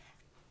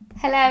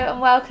Hello and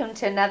welcome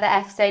to another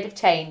episode of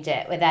Change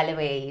It with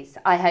Eloise.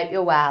 I hope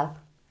you're well.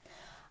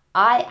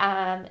 I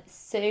am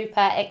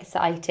super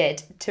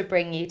excited to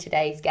bring you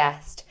today's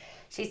guest.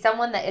 She's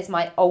someone that is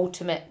my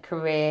ultimate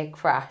career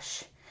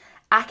crush.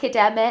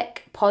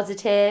 Academic,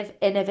 positive,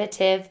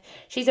 innovative,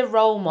 she's a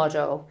role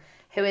model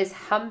who is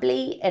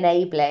humbly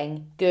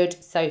enabling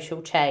good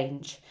social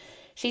change.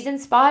 She's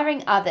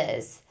inspiring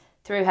others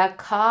through her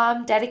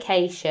calm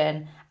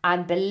dedication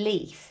and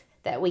belief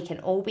that we can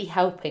all be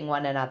helping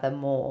one another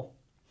more.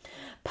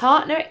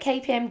 Partner at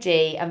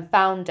KPMG and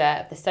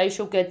founder of the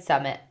Social Good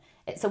Summit,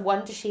 it's a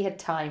wonder she had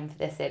time for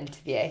this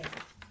interview.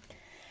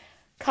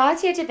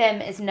 Katia de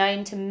Wim is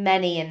known to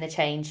many in the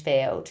change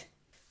field.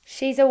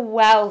 She's a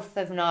wealth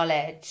of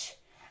knowledge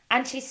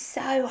and she's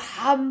so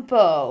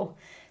humble,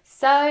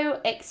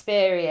 so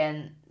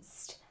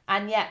experienced,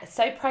 and yet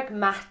so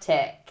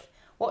pragmatic.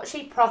 What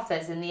she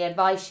proffers and the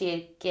advice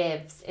she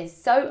gives is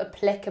so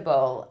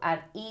applicable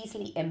and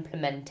easily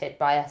implemented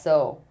by us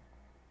all.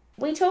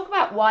 We talk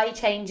about why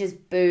change is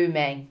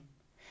booming.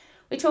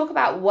 We talk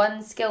about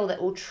one skill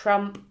that will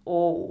trump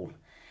all.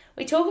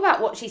 We talk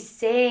about what she's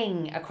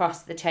seeing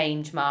across the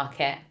change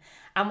market.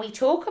 And we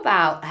talk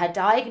about her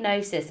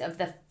diagnosis of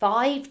the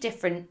 5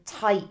 different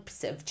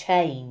types of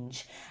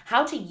change,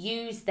 how to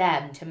use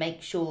them to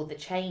make sure the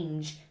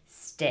change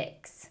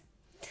sticks.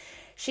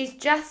 She's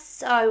just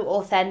so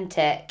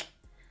authentic,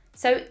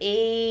 so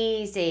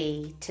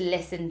easy to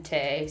listen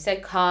to, so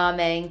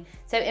calming,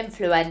 so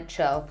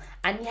influential,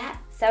 and yet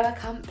so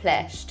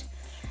accomplished.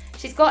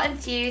 She's got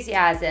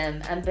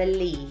enthusiasm and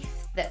belief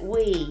that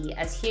we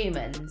as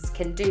humans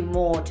can do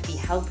more to be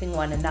helping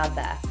one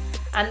another,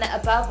 and that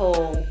above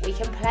all, we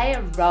can play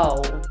a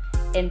role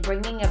in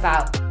bringing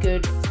about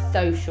good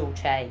social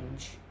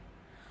change.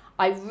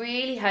 I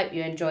really hope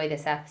you enjoy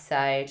this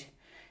episode.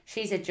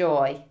 She's a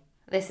joy.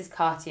 This is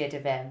Katia de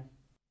Wim.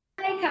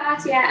 Hi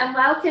Katia, and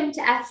welcome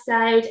to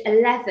episode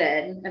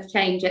 11 of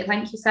Change It.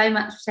 Thank you so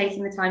much for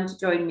taking the time to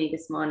join me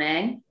this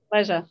morning.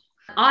 Pleasure.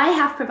 I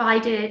have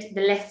provided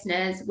the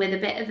listeners with a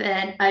bit of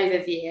an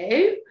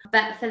overview,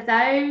 but for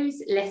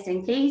those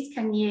listening, please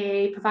can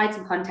you provide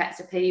some context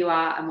of who you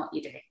are and what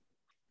you do?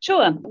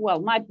 Sure.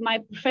 Well, my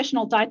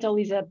professional title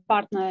is a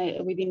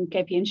partner within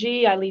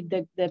KPMG. I lead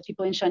the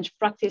people in change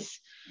practice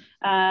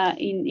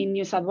in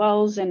New South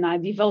Wales, and I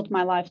devote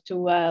my life to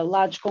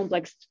large,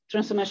 complex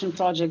transformation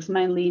projects,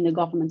 mainly in the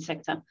government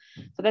sector.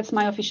 So that's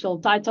my official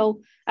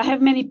title. I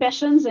have many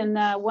passions, and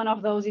one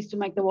of those is to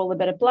make the world a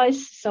better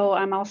place. So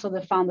I'm also the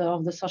founder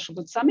of the Social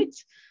Good Summit,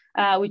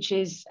 which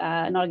is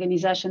an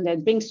organization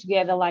that brings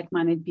together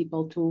like-minded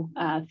people to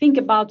think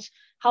about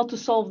how to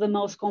solve the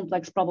most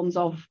complex problems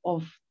of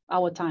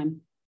our time.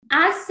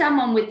 As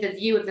someone with the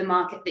view of the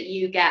market that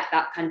you get,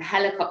 that kind of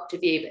helicopter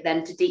view, but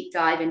then to deep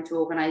dive into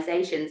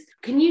organizations,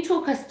 can you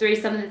talk us through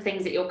some of the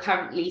things that you're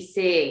currently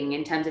seeing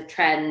in terms of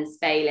trends,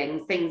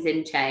 failings, things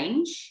in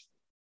change?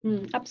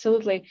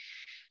 Absolutely.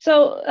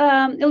 So,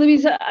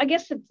 Eloise, I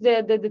guess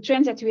the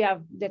trends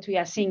that we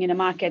are seeing in the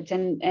market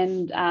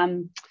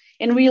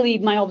and really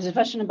my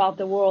observation about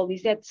the world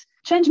is that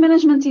change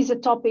management is a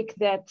topic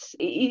that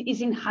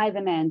is in high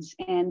demand.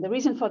 And the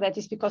reason for that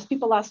is because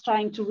people are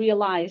trying to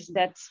realize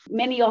that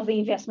many of the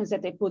investments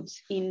that they put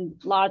in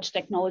large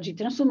technology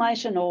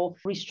transformation or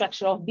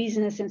restructure of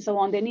business and so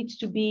on, they need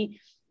to be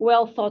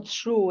well thought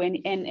through,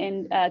 and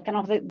kind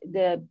of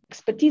the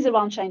expertise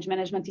around change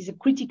management is a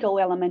critical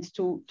element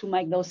to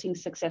make those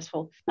things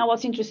successful. Now,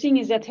 what's interesting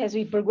is that as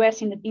we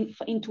progress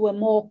into a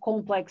more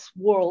complex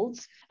world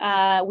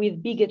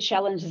with bigger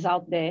challenges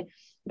out there,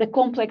 the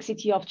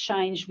complexity of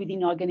change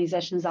within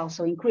organizations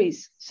also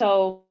increase.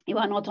 So you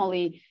are not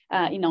only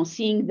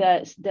seeing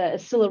the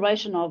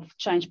acceleration of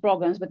change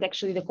programs, but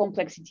actually the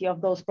complexity of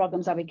those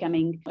programs are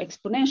becoming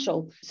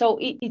exponential. So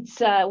it's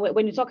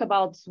when you talk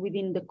about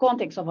within the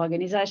context of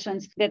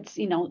organizations, that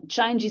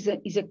change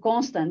is a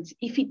constant.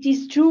 If it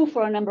is true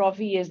for a number of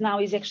years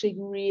now, is actually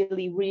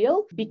really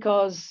real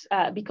because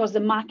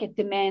the market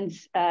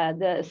demands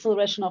the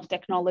acceleration of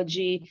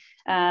technology,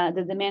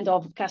 the demand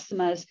of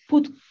customers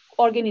put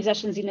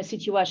organizations in a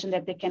situation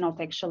that they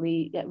cannot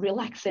actually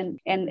relax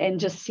and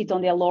just sit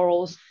on their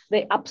laurels.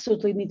 They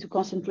absolutely need to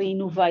constantly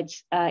innovate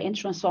and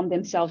transform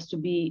themselves to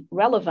be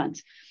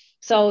relevant.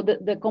 So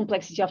the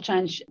complexity of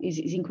change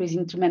is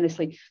increasing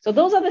tremendously. So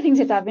those are the things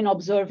that I've been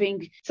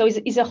observing. So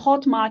it's a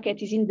hot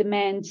market, is in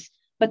demand,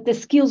 but the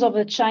skills of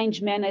a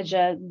change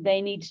manager,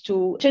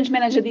 change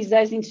manager these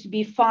days needs to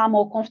be far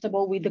more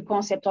comfortable with the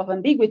concept of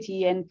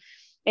ambiguity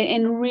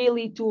and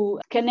really to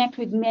connect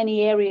with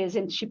many areas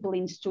and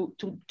disciplines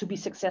to be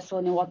successful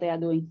in what they are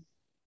doing.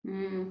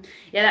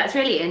 Yeah, that's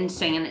really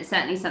interesting. And it's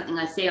certainly something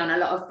I see on a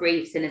lot of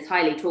briefs and is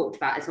highly talked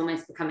about. It's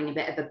almost becoming a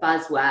bit of a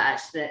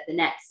buzzword. That the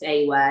next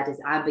A word is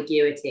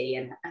ambiguity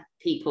and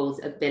people's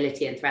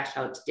ability and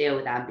threshold to deal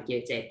with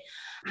ambiguity.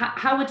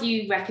 How would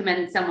you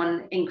recommend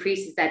someone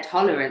increases their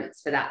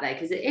tolerance for that though?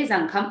 Because it is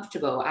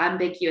uncomfortable.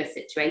 Ambiguous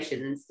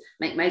situations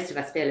make most of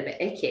us feel a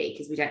bit icky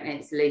because we don't know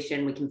the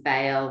solution, we can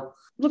fail.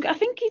 Look, I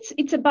think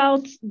it's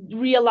about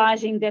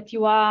realizing that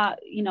you are,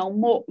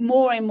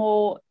 more and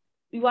more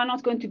you are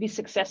not going to be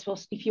successful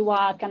if you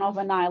are kind of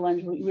an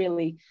island,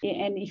 really,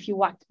 and if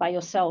you act by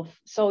yourself.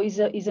 So is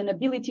an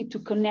ability to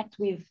connect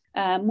with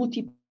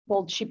multiple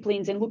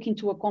disciplines and look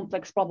into a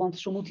complex problem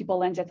through multiple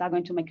lenses that are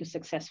going to make you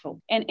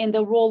successful. And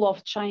the role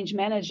of change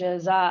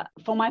managers are,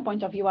 from my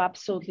point of view,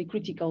 absolutely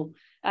critical.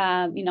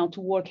 To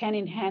work hand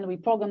in hand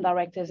with program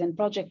directors and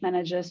project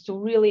managers to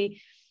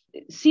really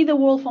see the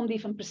world from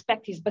different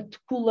perspectives, but to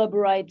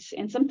collaborate.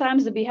 And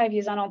sometimes the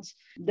behaviors are not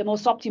the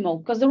most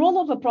optimal, because the role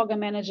of a program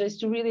manager is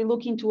to really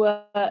look into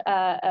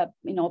a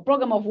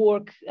program of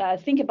work,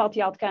 think about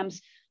the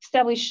outcomes,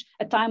 establish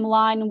a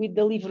timeline with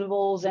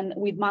deliverables and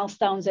with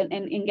milestones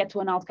and get to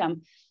an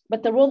outcome.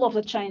 But the role of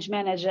the change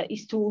manager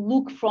is to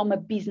look from a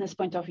business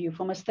point of view,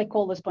 from a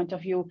stakeholder's point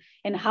of view,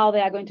 and how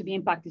they are going to be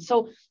impacted.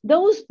 So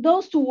those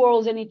two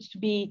worlds need to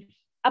be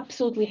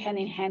absolutely hand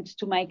in hand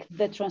to make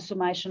the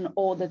transformation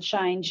or the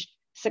change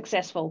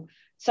successful.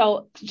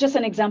 So just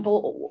an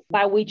example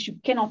by which you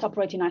cannot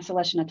operate in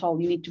isolation at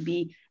all. You need to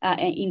be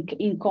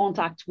in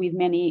contact with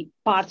many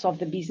parts of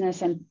the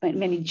business and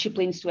many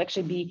disciplines to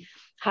actually be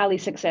highly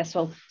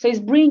successful. So it's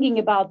bringing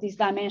about these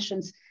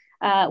dimensions.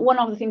 One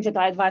of the things that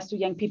I advise to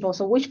young people,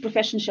 so which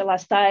profession shall I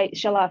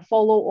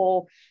follow,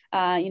 or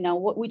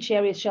which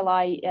areas shall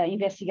I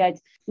investigate?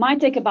 My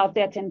take about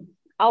that, and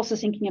also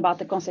thinking about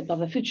the concept of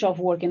the future of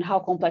work and how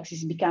complex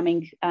it's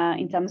becoming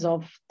in terms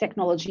of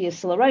technology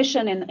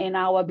acceleration and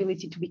our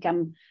ability to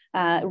become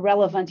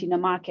relevant in the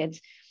market.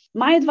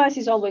 My advice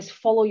is always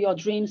follow your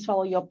dreams,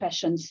 follow your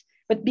passions,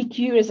 but be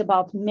curious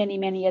about many,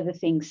 many other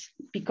things,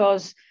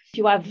 because if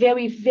you are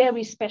very,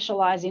 very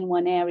specialized in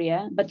one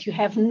area, but you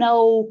have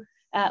no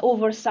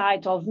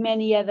oversight of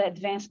many other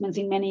advancements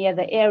in many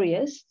other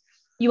areas,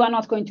 you are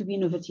not going to be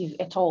innovative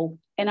at all.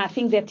 And I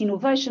think that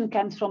innovation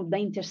comes from the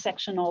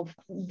intersection of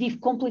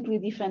completely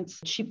different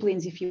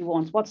disciplines, if you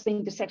want. What's the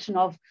intersection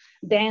of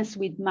dance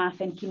with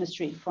math and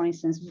chemistry, for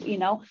instance?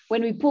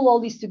 When we pull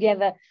all this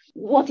together,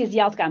 what is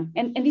the outcome?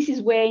 And this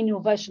is where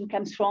innovation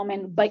comes from,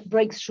 and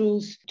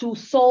breakthroughs to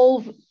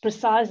solve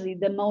precisely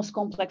the most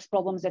complex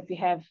problems that we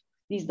have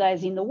these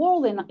days in the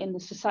world and in the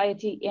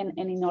society and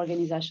in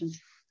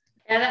organizations.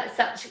 Yeah, that's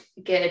such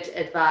good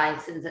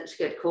advice and such a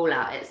good call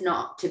out. It's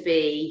not to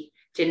be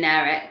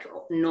generic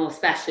nor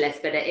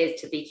specialist, but it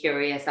is to be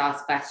curious,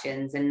 ask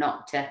questions, and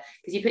not to,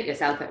 because you put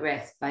yourself at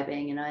risk by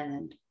being an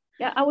island.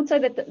 Yeah, I would say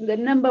that the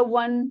number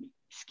one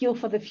skill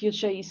for the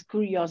future is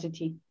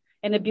curiosity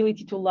and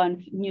ability to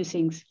learn new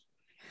things.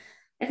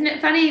 Isn't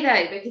it funny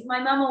though? Because my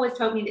mum always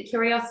told me that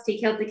curiosity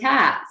killed the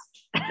cat.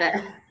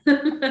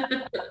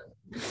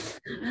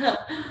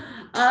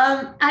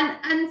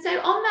 And so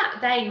on that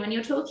vein, when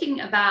you're talking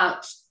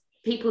about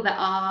people that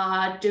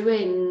are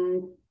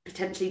doing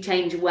potentially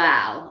change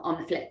well,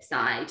 on the flip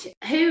side,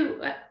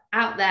 who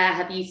out there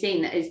have you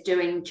seen that is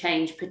doing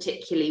change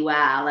particularly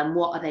well, and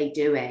what are they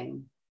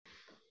doing?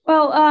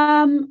 Well,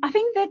 I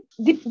think that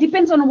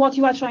depends on what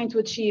you are trying to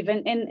achieve,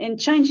 and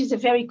change is a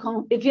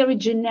very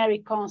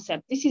generic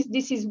concept.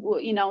 This is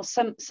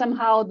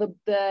somehow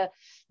the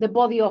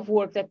body of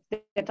work that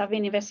I've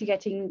been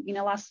investigating in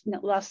the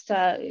last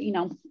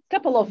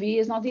couple of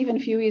years, not even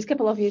a few years,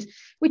 couple of years,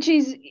 which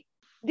is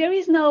there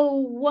is no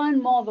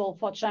one model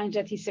for change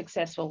that is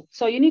successful.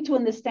 So you need to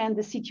understand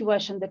the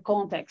situation, the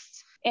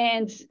context,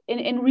 and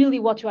really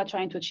what you are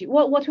trying to achieve.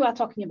 What we are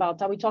talking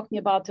about? Are we talking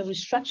about a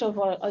restructure of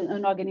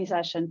an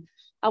organization?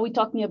 Are we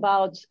talking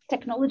about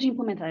technology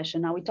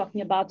implementation? Are we talking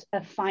about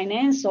a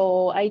finance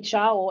or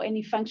HR or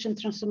any function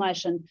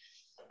transformation?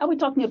 Are we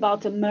talking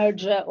about a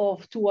merger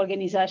of two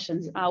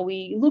organizations? Are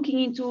we looking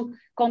into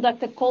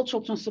conduct a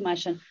cultural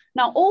transformation?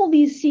 Now, all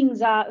these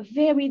things are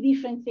very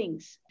different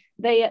things.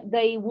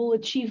 They will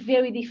achieve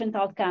very different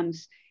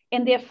outcomes,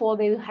 and therefore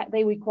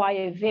they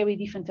require very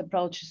different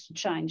approaches to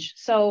change.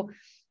 So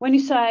when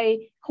you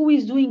say who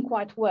is doing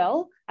quite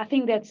well, I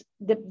think that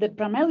the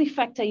primary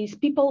factor is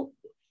people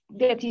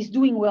that is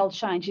doing well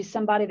change is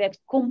somebody that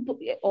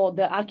or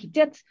the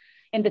architect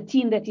and the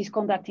team that is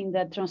conducting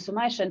the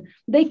transformation,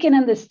 they can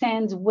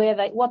understand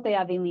what they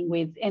are dealing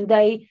with, and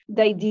they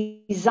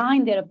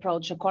design their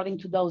approach according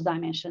to those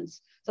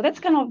dimensions. So that's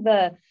kind of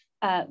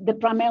the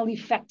primary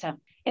factor.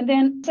 And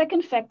then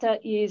second factor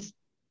is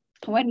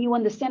when you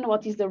understand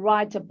what is the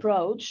right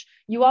approach,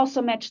 you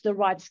also match the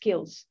right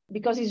skills,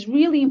 because it's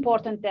really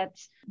important that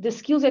the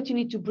skills that you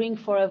need to bring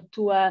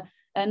to an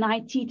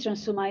IT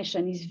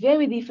transformation is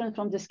very different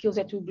from the skills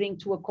that we bring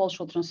to a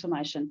cultural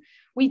transformation.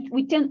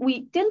 We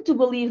tend to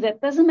believe that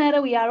doesn't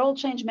matter, we are all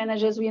change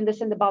managers, we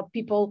understand about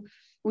people,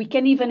 we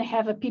can even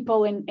have a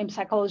people and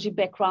psychology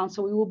background,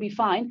 so we will be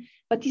fine,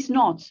 but it's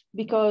not,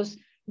 because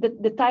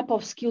the type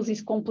of skills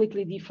is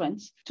completely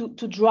different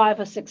to drive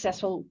a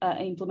successful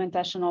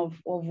implementation of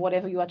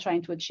whatever you are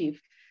trying to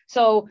achieve.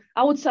 So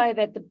I would say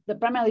that the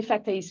primary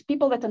factor is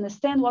people that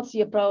understand what's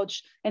the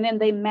approach, and then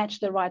they match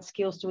the right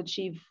skills to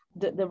achieve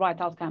the right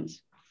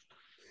outcomes.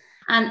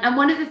 And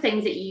one of the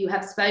things that you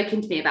have spoken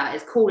to me about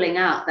is calling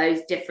out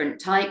those different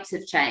types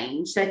of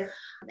change. So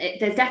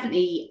there's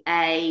definitely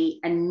a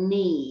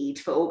need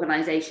for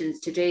organizations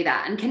to do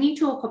that. And can you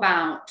talk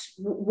about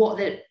what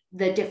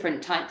the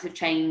different types of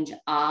change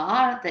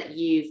are that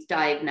you've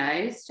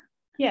diagnosed?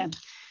 Yeah.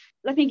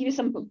 Let me give you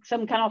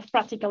some kind of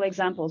practical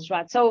examples,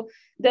 right? So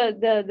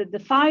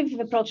the five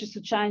approaches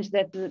to change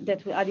that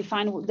I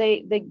define,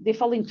 they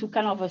fall into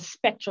kind of a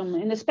spectrum,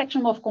 in the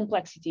spectrum of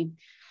complexity.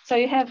 So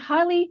you have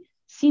highly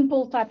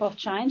simple type of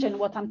change, and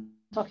what I'm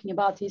talking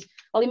about is,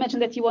 well,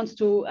 imagine that you want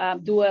to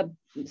do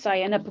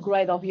an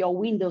upgrade of your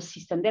Windows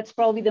system. That's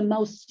probably the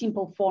most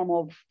simple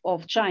form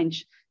of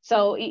change.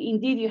 So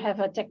indeed, you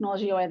have a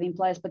technology already in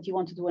place, but you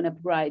want to do an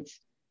upgrade.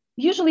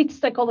 Usually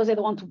stakeholders,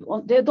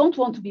 they don't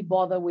want to be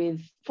bothered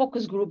with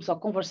focus groups or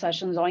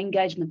conversations or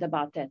engagement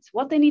about that.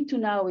 What they need to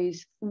know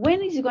is,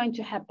 when is it going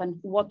to happen?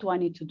 What do I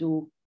need to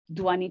do?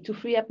 Do I need to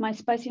free up my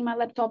space in my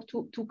laptop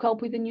to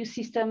cope with the new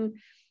system?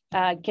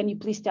 Can you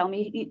please tell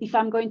me if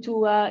I'm going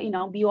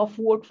to be off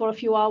work for a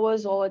few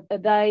hours or a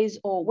days,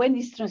 or when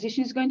this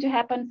transition is going to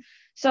happen?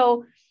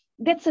 So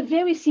that's a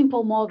very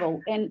simple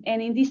model. And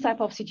in this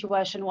type of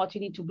situation, what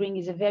you need to bring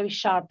is a very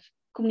sharp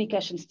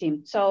communications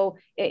team. So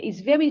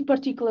it's very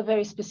particular,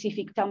 very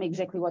specific. Tell me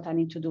exactly what I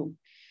need to do.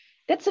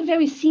 That's a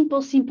very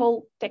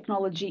simple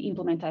technology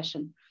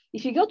implementation.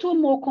 If you go to a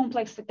more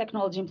complex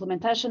technology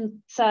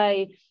implementation,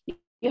 say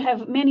you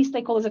have many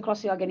stakeholders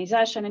across the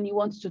organization and you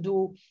want to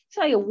do,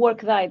 say, a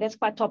workday, that's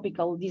quite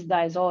topical these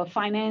days, or a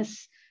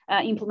finance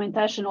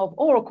implementation of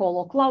Oracle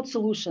or cloud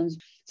solutions.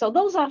 So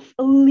those are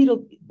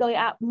they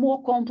are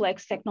more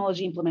complex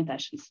technology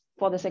implementations,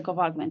 for the sake of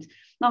argument.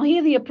 Now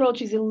here the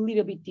approach is a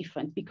little bit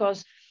different,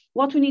 because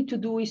what we need to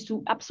do is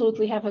to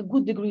absolutely have a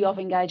good degree of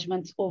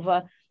engagement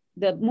over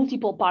the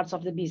multiple parts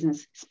of the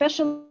business,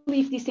 especially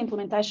if this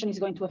implementation is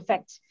going to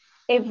affect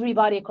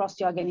everybody across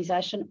the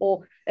organization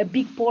or a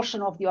big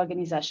portion of the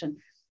organization.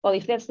 Well,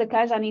 if that's the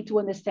case, I need to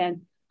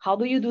understand, how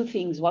do you do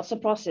things? What's the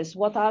process?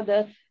 What are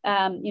the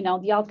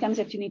outcomes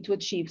that you need to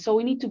achieve? So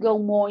we need to go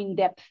more in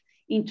depth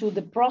into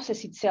the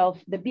process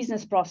itself, the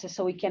business process,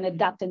 so we can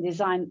adapt and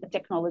design a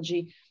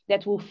technology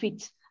that will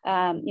fit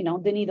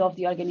the need of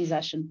the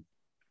organization.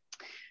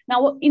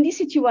 Now, in this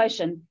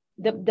situation,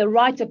 the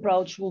right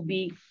approach will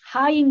be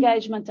high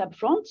engagement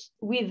upfront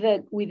with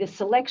a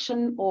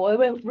selection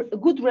or a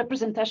good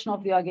representation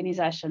of the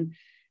organization.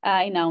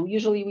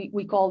 Usually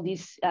we call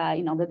this,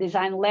 the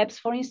design labs,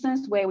 for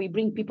instance, where we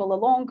bring people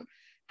along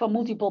from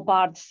multiple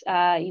parts.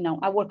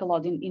 I work a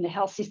lot in the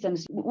health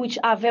systems, which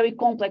are very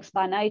complex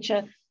by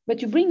nature,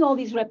 but you bring all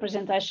this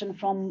representation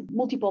from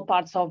multiple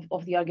parts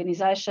of the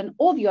organization,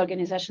 or the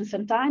organization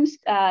sometimes,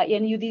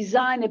 and you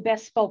design a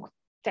bespoke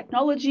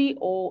technology,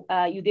 or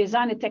you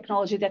design a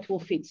technology that will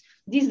fit.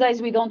 These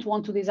days, we don't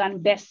want to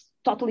design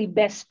totally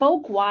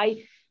bespoke.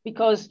 Why?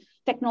 Because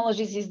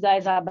technologies these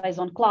days are based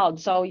on cloud.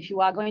 So if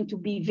you are going to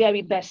be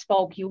very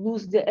bespoke, you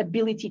lose the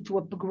ability to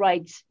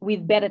upgrade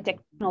with better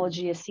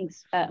technology as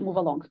things move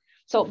along.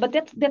 So, but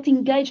that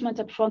engagement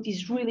up front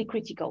is really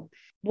critical.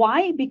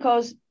 Why?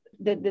 Because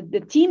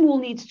the team will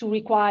need to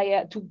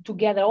require to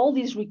gather all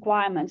these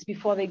requirements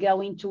before they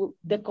go into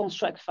the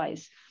construct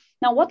phase.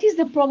 Now, what is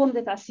the problem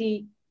that I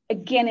see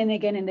again and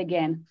again and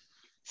again?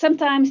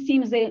 Sometimes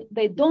teams,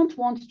 they don't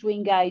want to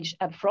engage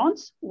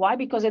upfront. Why?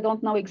 Because they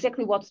don't know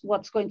exactly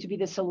what's going to be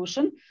the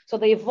solution. So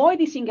they avoid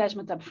this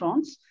engagement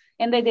upfront,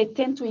 and they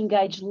tend to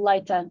engage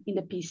later in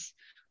the piece,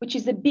 which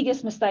is the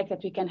biggest mistake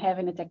that we can have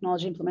in a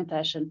technology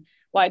implementation.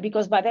 Why?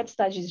 Because by that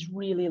stage is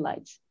really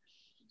late.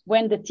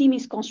 When the team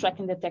is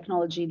constructing the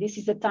technology, this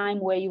is the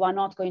time where you are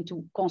not going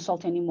to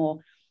consult anymore.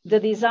 The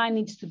design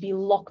needs to be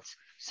locked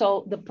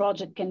so the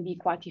project can be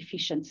quite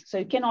efficient. So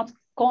you cannot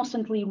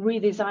constantly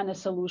redesign a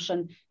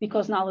solution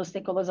because now the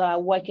stakeholders are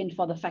awakened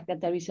for the fact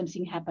that there is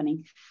something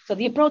happening. So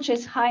the approach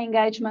is high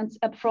engagement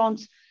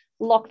upfront,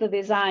 lock the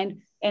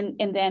design, and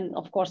then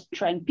of course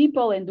train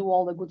people and do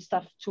all the good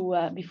stuff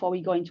before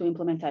we go into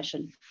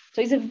implementation.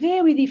 So it's a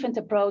very different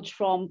approach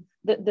from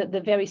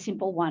the very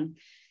simple one.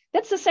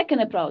 That's the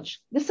second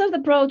approach. The third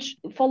approach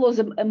follows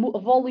a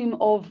volume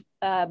of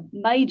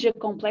major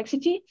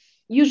complexity.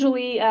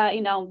 Usually,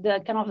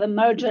 the kind of the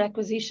merger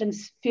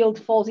acquisitions field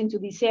falls into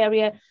this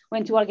area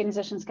when two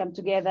organizations come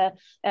together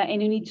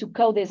and you need to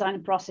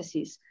co-design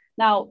processes.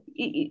 Now,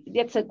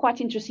 that's a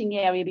quite interesting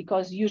area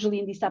because usually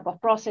in this type of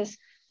process,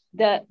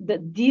 the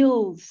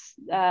deals,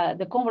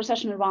 the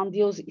conversation around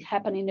deals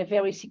happen in a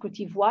very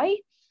secretive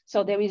way.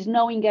 So there is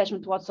no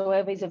engagement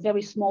whatsoever. It's a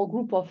very small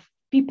group of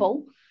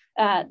people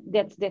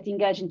that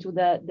engage into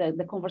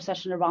the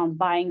conversation around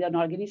buying an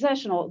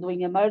organization or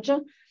doing a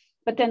merger.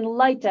 But then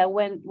later,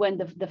 when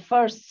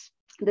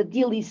the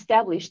deal is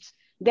established,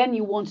 then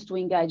you want to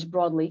engage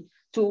broadly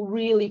to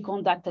really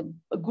conduct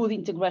a good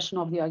integration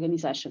of the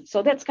organization.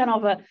 So that's kind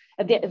of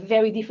a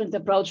very different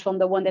approach from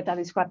the one that I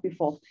described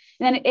before.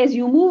 And then as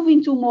you move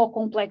into more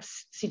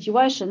complex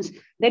situations,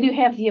 then you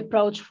have the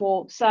approach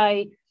for,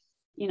 say,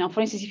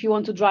 for instance, if you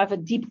want to drive a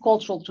deep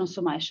cultural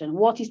transformation,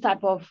 what is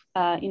type of,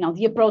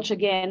 the approach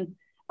again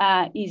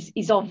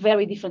is of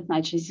very different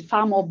nature. It's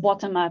far more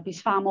bottom up,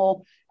 it's far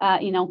more,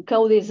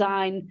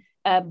 co-design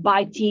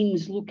by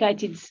teams,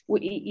 located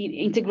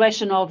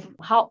integration of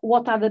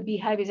what are the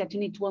behaviors that you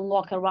need to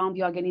unlock around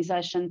the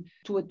organization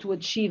to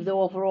achieve the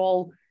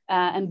overall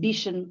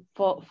ambition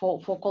for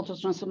cultural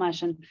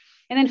transformation.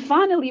 And then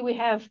finally, we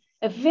have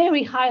a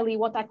very highly,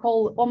 what I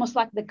call almost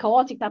like the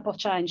chaotic type of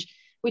change,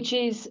 which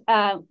is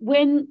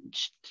when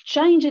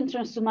change and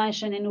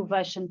transformation,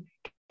 innovation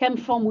come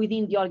from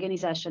within the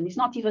organization. It's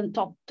not even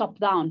top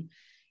down.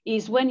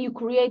 Is when you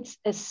create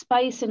a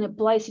space and a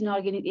place in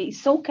organization.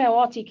 It's so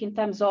chaotic in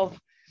terms of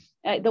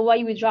the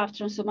way we drive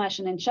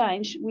transformation and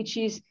change, which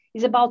is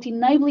about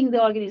enabling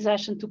the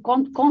organization to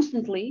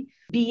constantly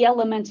be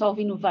elements of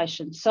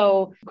innovation.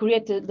 So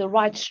create the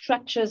right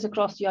structures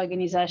across the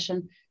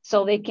organization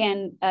so they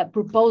can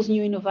propose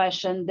new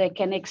innovation, they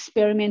can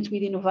experiment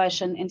with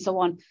innovation and so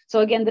on. So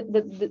again,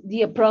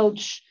 the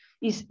approach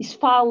is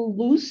far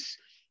loose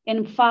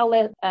and far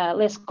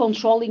less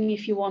controlling,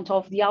 if you want,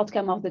 of the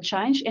outcome of the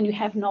change, and you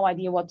have no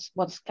idea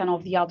what's kind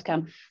of the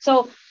outcome.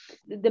 So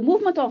the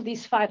movement of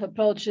these 5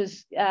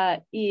 approaches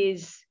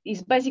is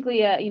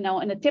basically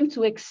an attempt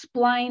to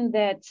explain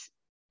that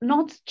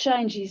not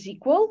change is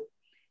equal.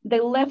 The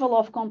level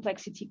of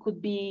complexity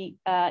could be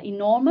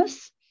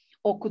enormous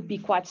or could be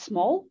quite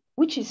small,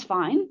 which is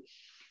fine.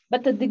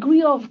 But the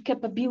degree of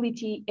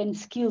capability and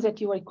skills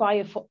that you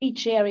require for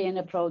each area and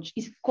approach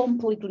is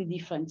completely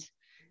different.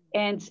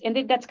 And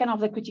that's kind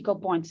of the critical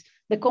points.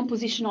 The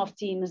composition of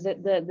teams,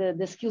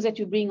 the skills that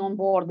you bring on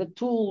board, the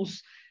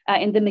tools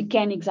and the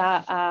mechanics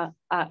are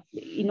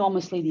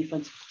enormously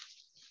different.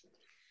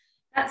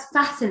 That's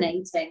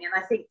fascinating. And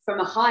I think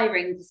from a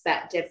hiring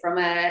perspective,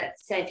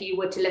 say if you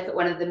were to look at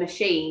one of the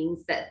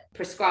machines that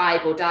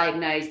prescribe or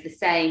diagnose the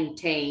same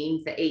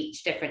team for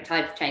each different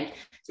type of change,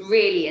 it's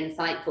really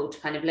insightful to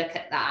kind of look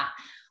at that.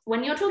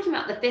 When you're talking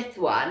about the 5th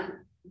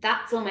one,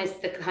 that's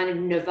almost the kind of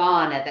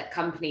nirvana that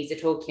companies are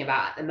talking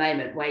about at the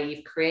moment, where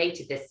you've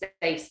created this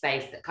safe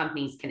space that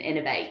companies can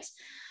innovate.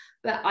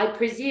 But I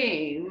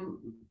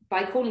presume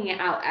by calling it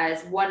out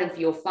as one of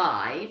your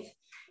 5,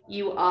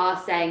 you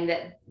are saying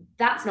that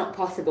that's not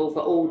possible for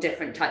all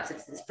different types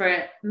of,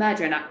 for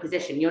merger and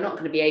acquisition. You're not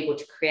going to be able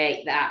to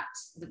create that.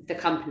 The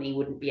company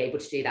wouldn't be able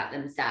to do that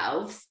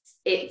themselves.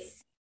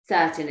 It's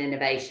certain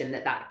innovation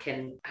that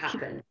can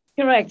happen.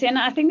 Correct. And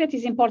I think that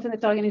is important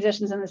that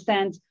organizations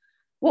understand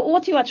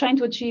what you are trying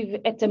to achieve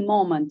at the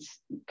moment,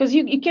 because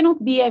you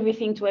cannot be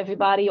everything to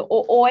everybody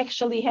or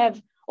actually have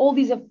all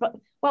these,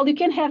 you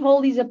can have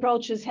all these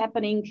approaches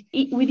happening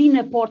within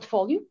a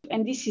portfolio,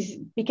 and this is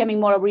becoming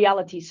more a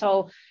reality.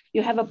 So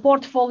you have a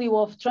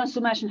portfolio of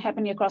transformation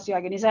happening across the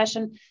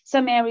organization.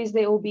 Some areas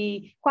they will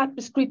be quite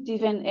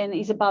prescriptive and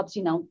is about,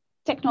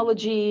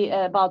 technology,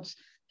 about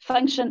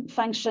function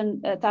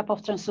type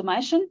of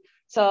transformation.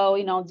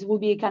 So, this will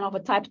be kind of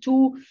a type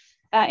 2.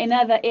 In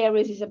other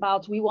areas is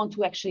about we want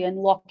to actually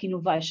unlock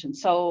innovation.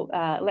 So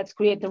let's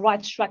create the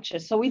right structure.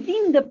 So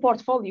within the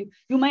portfolio,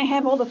 you may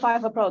have all the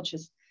 5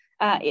 approaches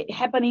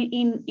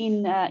happening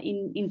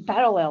in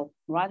parallel,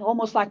 right?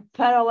 Almost like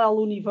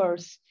parallel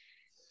universe.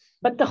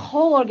 But the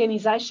whole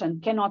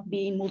organization cannot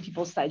be in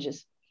multiple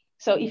stages.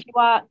 So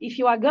if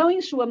you are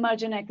going through a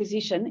merger and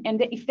acquisition, and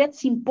if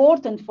that's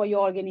important for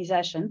your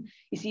organization,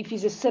 if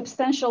it's a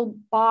substantial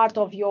part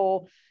of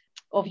your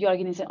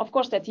organization. Of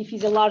course, that if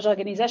it's a large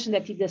organization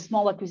that is a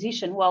small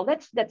acquisition, well,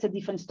 that's a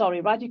different story,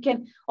 right? You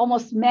can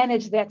almost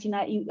manage that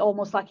in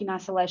almost like in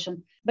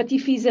isolation. But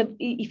if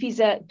it's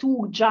a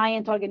 2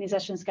 giant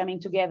organizations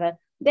coming together,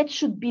 that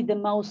should be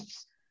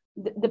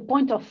the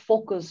point of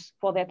focus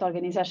for that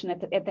organization at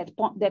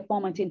that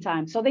moment in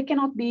time. So they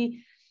cannot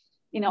be,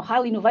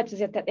 highly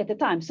innovators at the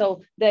time.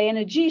 So the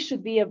energy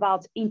should be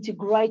about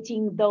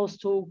integrating those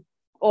 2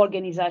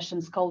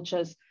 organizations,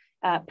 cultures,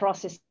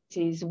 processes,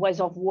 ways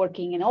of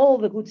working, and all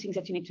the good things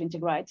that you need to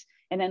integrate.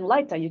 And then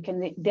later you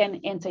can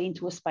then enter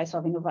into a space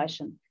of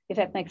innovation, if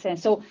that makes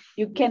sense. So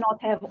you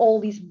cannot have all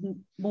these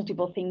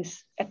multiple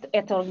things at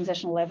the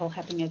organizational level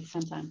happening at the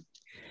same time.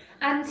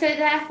 And so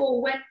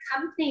therefore, when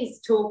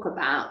companies talk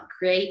about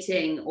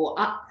creating or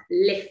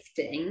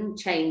uplifting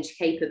change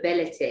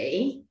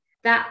capability,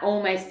 that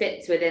almost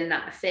fits within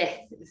that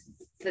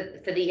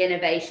 5th for the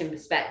innovation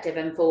perspective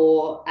and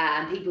for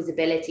people's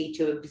ability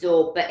to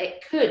absorb, but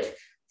it could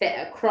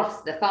fit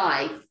across the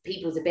 5,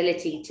 people's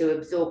ability to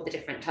absorb the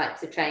different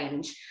types of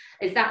change.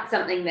 Is that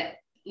something that,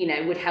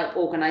 would help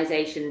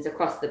organizations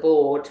across the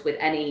board with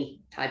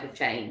any type of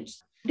change?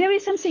 There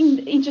is something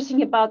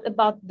interesting about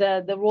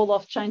the role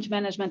of change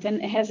management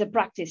and as a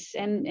practice,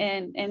 and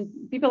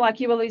people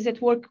like you, Elise,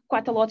 that work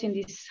quite a lot in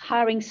this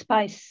hiring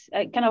space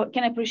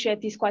can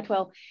appreciate this quite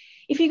well.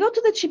 If you go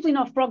to the discipline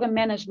of program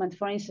management,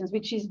 for instance,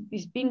 which is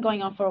been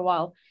going on for a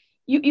while,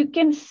 you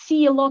can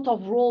see a lot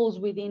of roles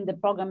within the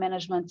program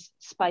management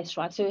space,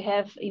 right? So you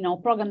have,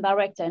 program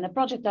director and a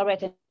project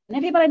director, and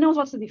everybody knows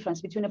what's the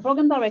difference between a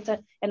program director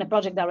and a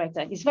project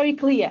director. It's very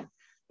clear,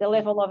 the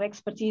level of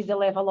expertise, the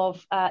level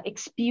of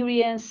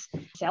experience,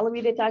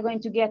 salary that are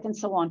going to get, and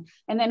so on.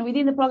 And then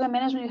within the program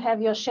management, you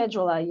have your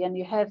scheduler and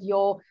you have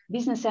your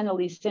business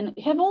analyst, and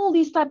you have all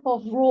these type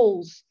of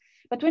roles.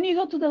 But when you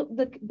go to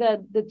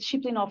the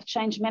discipline of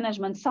change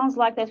management, sounds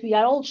like that we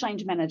are all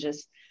change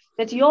managers,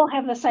 that you all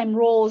have the same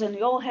roles and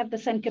you all have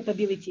the same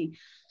capability.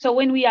 So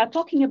when we are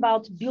talking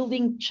about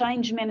building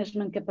change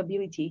management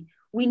capability,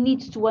 we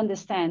need to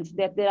understand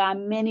that there are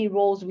many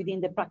roles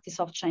within the practice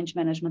of change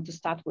management to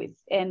start with.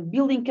 And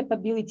building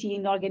capability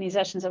in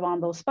organizations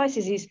around those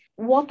spaces is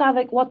what are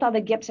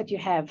the gaps that you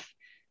have?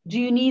 Do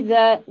you need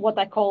what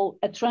I call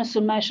a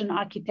transformation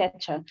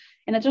architecture?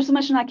 And a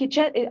transformation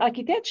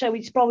architecture,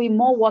 which is probably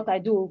more what I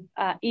do,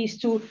 is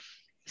to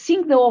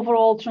think the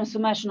overall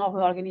transformation of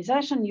the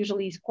organization,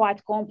 usually is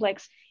quite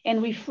complex,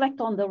 and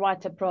reflect on the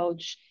right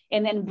approach,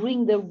 and then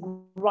bring the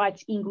right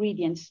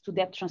ingredients to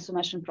that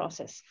transformation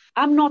process.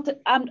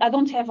 I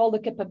don't have all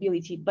the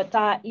capability, but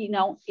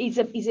is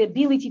the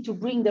ability to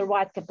bring the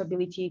right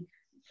capability.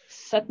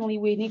 Certainly,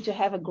 we need to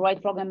have a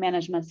great program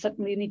management.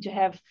 Certainly, we need to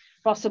have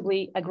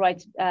possibly a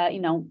great,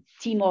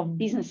 team of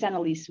business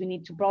analysts. We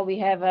need to probably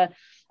have a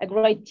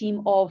great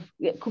team of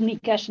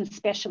communication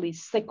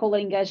specialists, stakeholder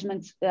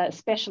engagement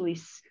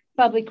specialists,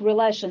 public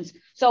relations.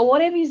 So,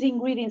 whatever is the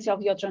ingredients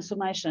of your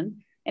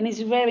transformation, and it's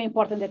very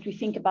important that we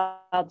think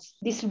about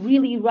this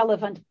really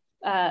relevant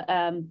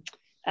and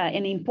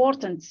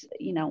important,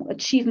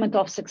 achievement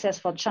of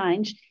successful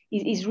change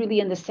is really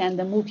understand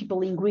the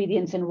multiple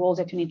ingredients and roles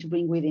that you need to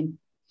bring within.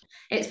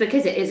 It's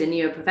because it is a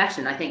newer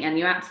profession, I think, and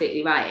you're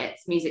absolutely right.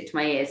 It's music to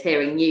my ears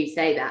hearing you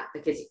say that,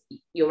 because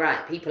you're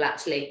right. People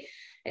actually,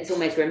 it's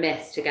almost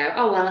remiss to go,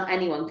 oh, well,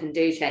 anyone can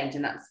do change.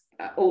 And that's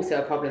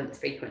also a problem that's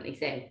frequently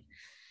seen.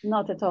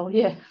 Not at all.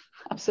 Yeah,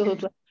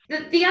 absolutely.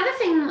 The other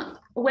thing,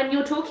 when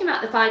you're talking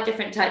about the 5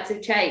 different types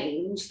of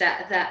change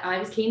that I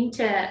was keen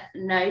to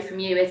know from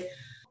you is,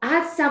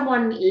 as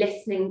someone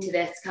listening to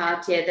this,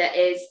 Katja, that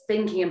is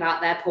thinking about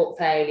their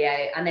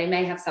portfolio and they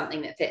may have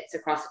something that fits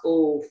across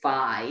all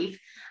 5,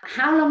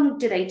 how long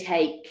do they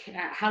take?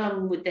 How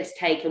long would this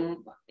take? And,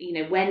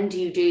 when do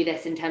you do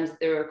this in terms of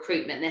the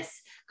recruitment, this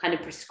kind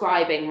of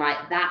prescribing, right,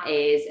 that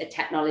is a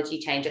technology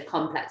change, a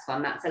complex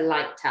one, that's a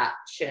light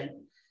touch? And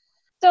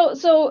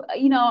So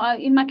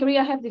in my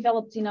career, I have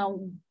developed,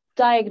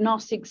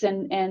 diagnostics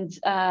and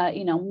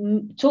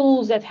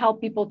tools that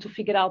help people to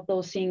figure out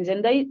those things.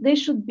 And they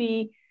should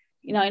be,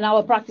 in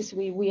our practice,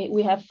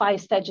 we have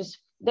 5 stages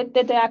that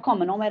they are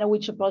common, no matter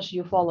which approach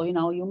you follow.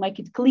 You make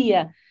it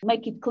clear,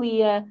 make it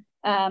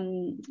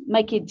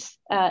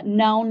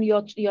known,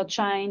 your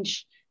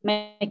change,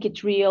 make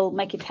it real,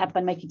 make it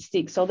happen, make it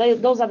stick. So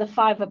those are the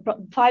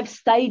 5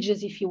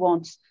 stages, if you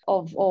want,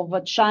 of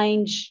a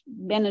change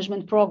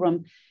management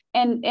program.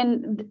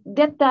 And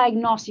that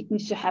diagnostic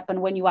needs to happen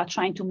when you are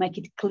trying to make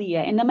it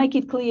clear. And the make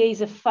it clear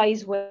is a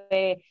phase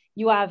where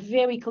you are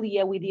very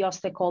clear with your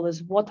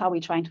stakeholders. What are we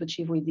trying to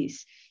achieve with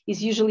this?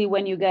 Is usually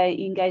when you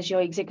engage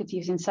your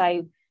executives and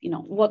say,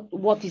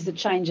 what is the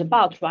change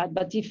about, right?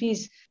 But if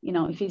it's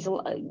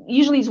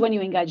usually is when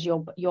you engage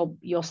your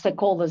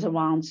stakeholders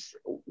around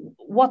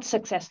what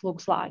success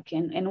looks like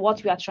and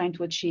what you are trying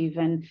to achieve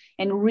and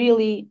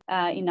really,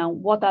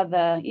 what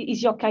are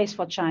is your case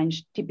for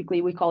change?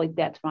 Typically, we call it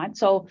that, right?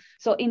 So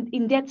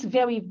in that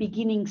very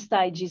beginning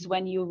stage is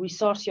when you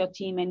resource your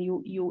team and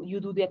you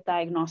do that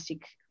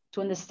diagnostic to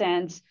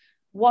understand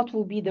what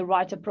will be the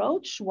right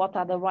approach, what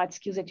are the right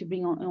skills that you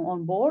bring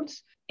on board.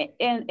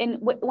 And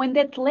when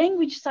that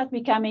language starts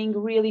becoming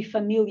really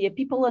familiar,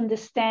 people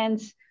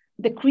understand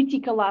the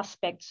critical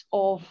aspects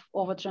of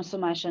a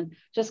transformation.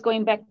 Just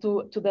going back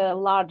to the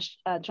large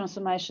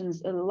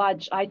transformations,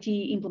 large IT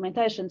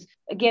implementations,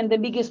 again, the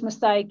biggest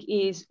mistake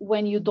is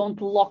when you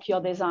don't lock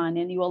your design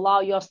and you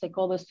allow your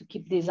stakeholders to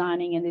keep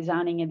designing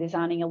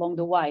along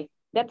the way.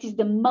 That is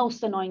the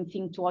most annoying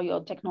thing to all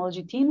your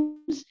technology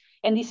teams.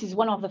 And this is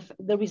one of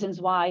the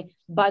reasons why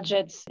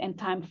budgets and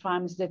time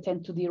frames, they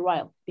tend to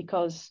derail,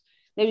 because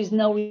there is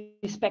no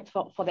respect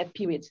for that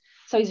period.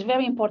 So it's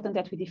very important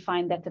that we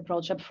define that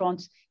approach up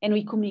front and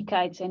we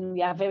communicate and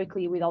we are very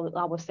clear with all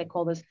our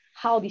stakeholders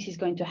how this is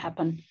going to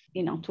happen,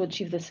 to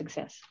achieve the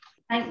success.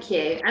 Thank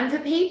you. And for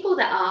people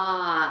that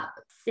are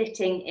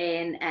sitting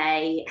in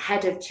a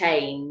head of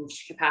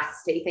change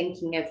capacity,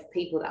 thinking of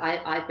people that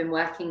I've been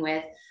working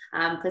with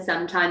for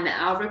some time that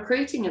are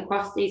recruiting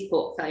across these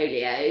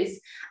portfolios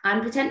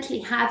and potentially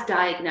have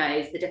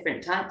diagnosed the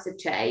different types of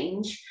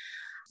change,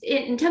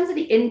 in terms of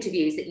the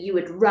interviews that you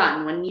would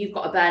run when you've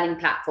got a burning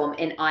platform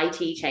in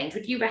IT change,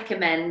 would you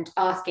recommend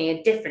asking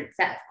a different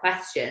set of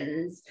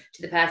questions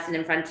to the person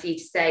in front of you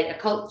to say a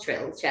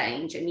cultural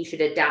change, and you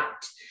should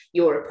adapt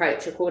your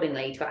approach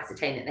accordingly to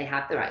ascertain that they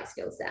have the right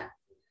skill set?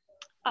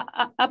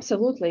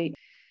 Absolutely.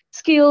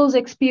 Skills,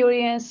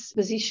 experience,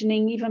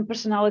 positioning, even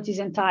personalities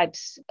and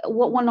types.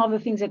 One of the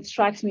things that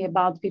strikes me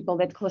about people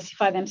that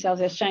classify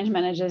themselves as change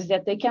managers is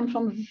that they come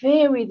from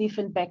very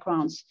different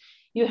backgrounds.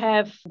 You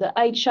have the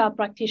HR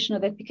practitioner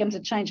that becomes a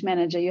change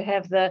manager. You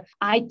have the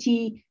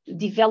IT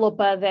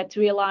developer that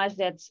realized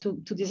that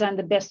to design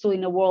the best tool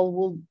in the world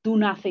will do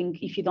nothing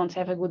if you don't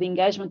have a good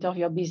engagement of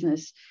your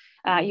business.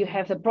 You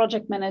have the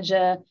project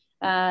manager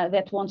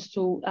that wants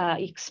to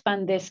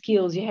expand their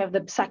skills. You have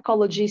the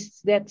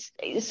psychologists there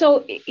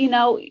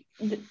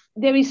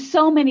is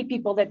so many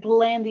people that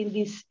land in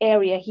this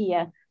area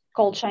here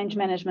called change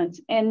management.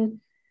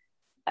 And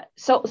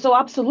So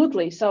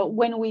absolutely. So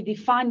when we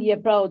define the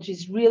approach,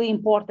 it's really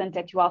important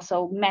that you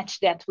also match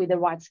that with the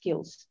right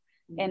skills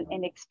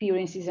and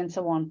experiences and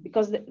so on,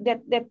 because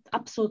that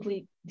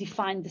absolutely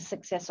defines the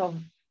success of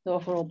the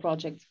overall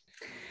project.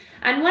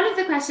 And one of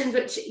the questions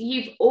which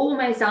you've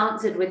almost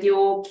answered with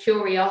your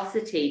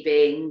curiosity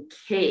being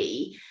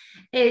key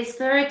is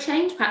for a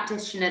change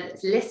practitioner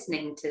that's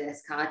listening to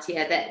this,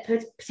 Katia, that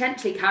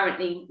potentially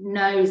currently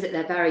knows that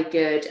they're very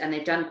good and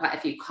they've done quite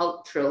a few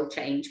cultural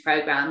change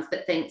programs,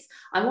 but thinks,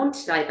 I want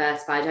to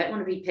diversify, I don't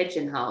want to be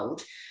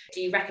pigeonholed.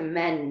 Do you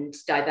recommend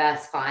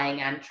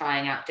diversifying and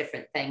trying out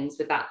different things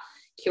with that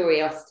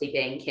curiosity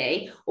being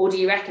key? Or do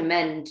you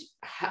recommend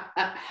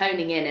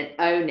honing in and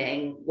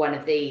owning one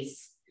of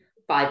these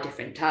 5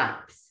 different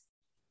types?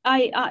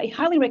 I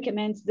highly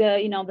recommend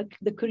the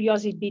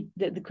curiosity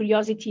bit. The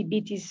curiosity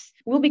bit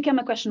will become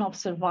a question of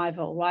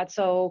survival, right?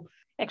 So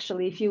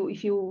actually, if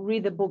you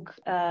read the book,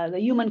 The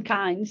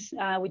Humankind,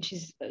 which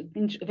is a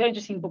very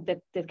interesting book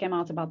that came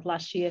out about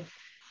last year,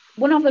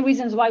 one of the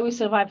reasons why we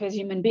survive as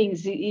human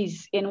beings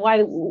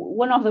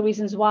one of the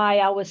reasons why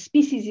our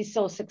species is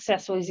so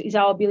successful is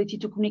our ability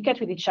to communicate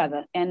with each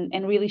other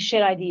and really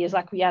share ideas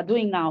like we are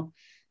doing now.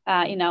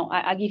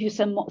 I give you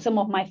some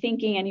of my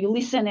thinking and you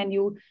listen and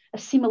you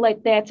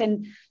assimilate that.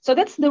 And so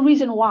that's the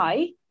reason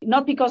why,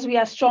 not because we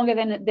are stronger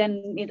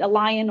than a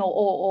lion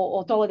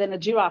or taller than a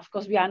giraffe,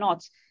 because we are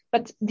not,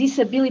 but this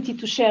ability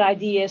to share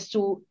ideas,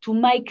 to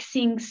make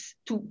things,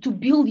 to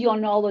build your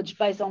knowledge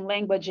based on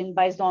language and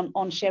based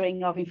on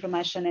sharing of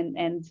information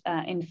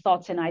and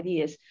thoughts and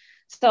ideas.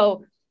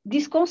 So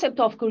this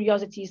concept of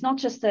curiosity is not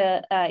just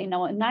a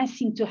nice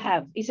thing to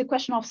have. It's a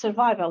question of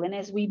survival. And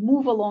as we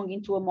move along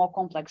into a more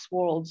complex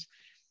world,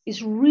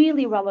 it's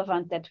really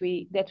relevant that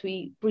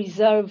we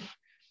preserve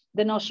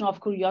the notion of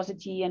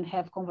curiosity and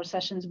have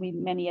conversations with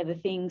many other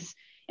things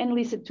and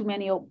listen to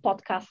many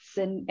podcasts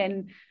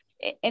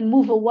and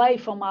move away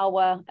from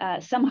our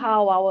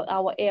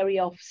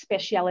area of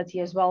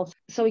speciality as well,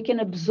 so we can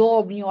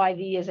absorb new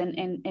ideas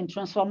and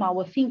transform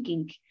our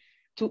thinking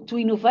to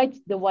innovate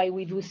the way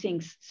we do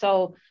things.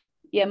 So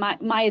yeah,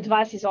 my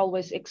advice is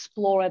always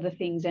explore other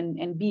things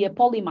and be a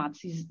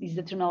polymath is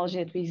the terminology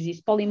that we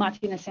use.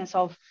 Polymath in a sense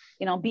of,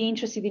 be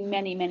interested in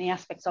many, many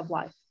aspects of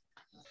life.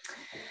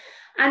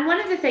 And one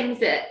of the things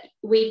that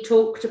we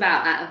talked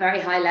about at a very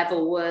high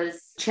level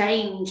was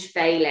change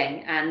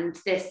failing, and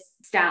this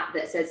stat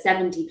that says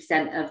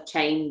 70% of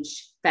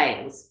change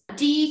fails.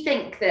 Do you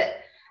think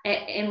that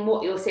in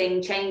what you're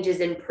seeing, change is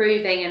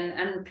improving?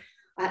 And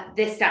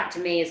this stat to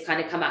me has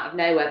kind of come out of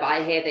nowhere, but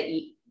I hear that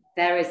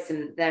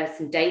there's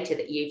some data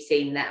that you've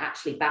seen that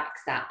actually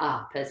backs that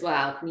up as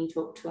well. Can you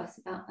talk to us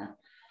about that?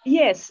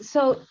 Yes.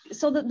 So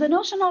the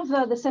notion of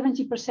the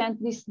 70%,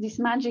 this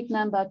magic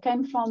number,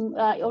 came from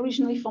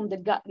originally from the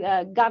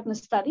Gartner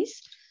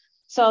studies.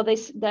 So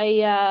this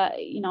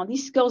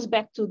goes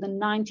back to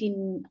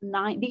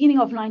the beginning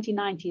of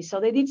 1990s. So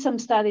they did some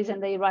studies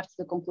and they arrived to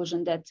the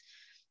conclusion that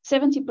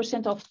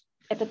 70% of,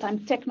 at the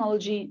time,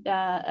 technology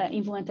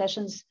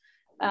implementations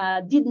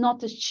did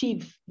not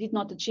achieve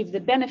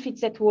the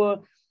benefits that were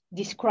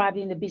described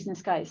in the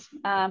business case,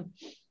 and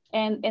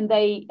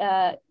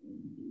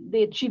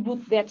they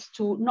attribute that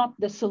to not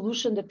the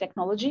solution, the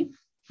technology.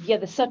 Yeah,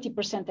 the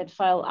 30% that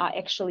fail are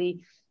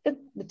actually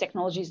the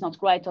technology is not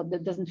great or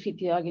that doesn't fit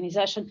the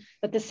organization,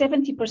 but the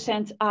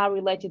 70% are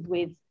related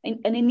with an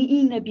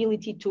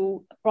inability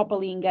to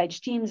properly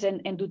engage teams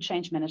and do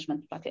change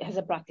management as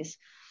a practice.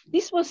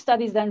 This was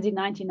studies done in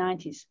the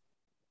 1990s.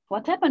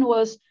 What happened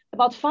was,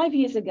 about 5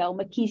 years ago,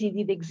 McKinsey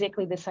did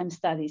exactly the same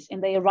studies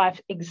and they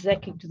arrived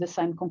exactly to the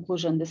same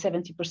conclusion, the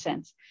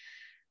 70%.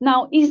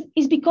 Now,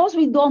 is because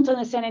we don't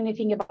understand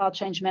anything about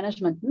change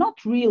management? Not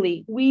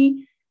really.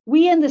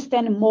 We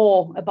understand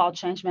more about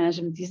change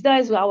management these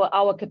days.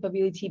 Our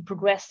capability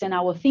progressed and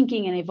our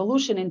thinking and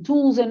evolution and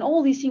tools and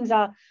all these things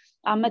are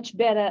much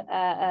better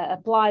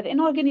applied.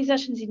 And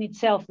organizations in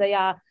itself, they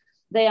are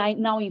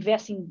now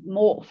investing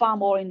far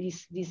more in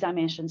these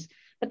dimensions.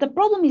 But the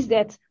problem is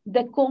that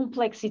the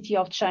complexity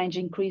of change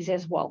increases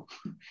as well.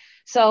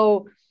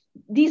 So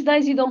these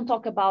days, you don't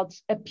talk about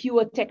a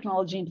pure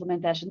technology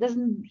implementation. It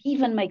doesn't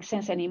even make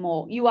sense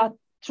anymore. You are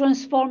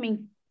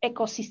transforming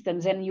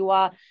ecosystems and you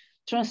are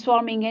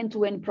transforming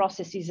end-to-end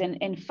processes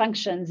and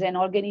functions and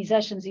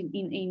organizations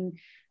in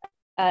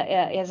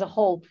as a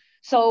whole.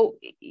 So,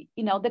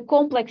 the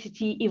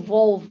complexity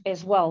evolved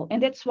as well.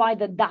 And that's why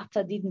the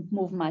data didn't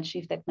move much,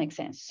 if that makes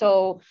sense.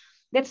 So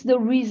that's the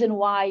reason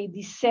why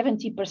the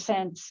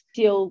 70%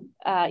 still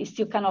is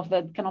still kind of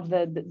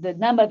the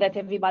number that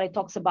everybody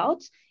talks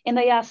about, and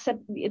they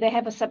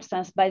have a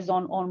substance based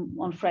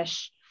on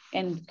fresh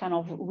and kind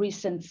of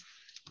recent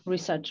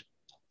research.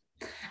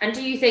 And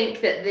do you think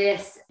that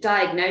this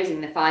diagnosing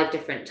the 5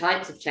 different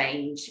types of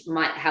change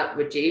might help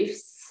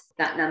reduce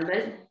that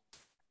number?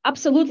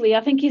 Absolutely.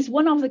 I think it's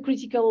one of the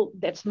critical,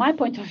 that's my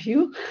point of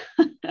view.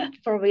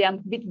 Probably I'm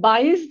a bit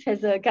biased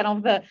as a kind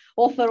of the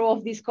author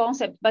of this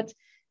concept, but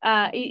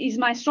it is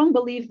my strong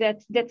belief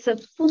that that's a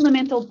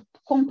fundamental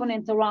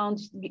component around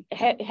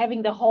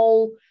having the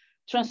whole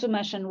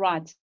transformation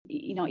right?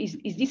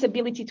 Is this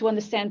ability to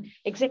understand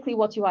exactly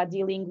what you are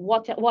dealing,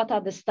 what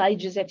are the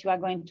stages that you are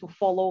going to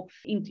follow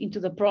into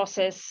the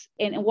process,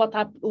 and what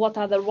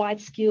are the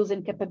right skills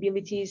and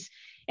capabilities.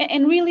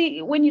 And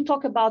really, when you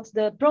talk about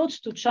the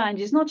approach to change,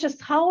 it's not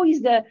just how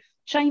is the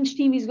change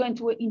team is going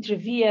to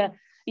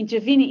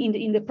intervene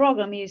in the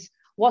program, is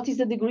what is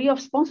the degree of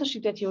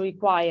sponsorship that you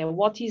require?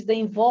 What is the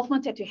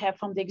involvement that you have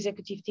from the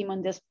executive team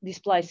on these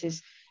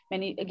places?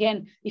 And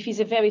again, if it's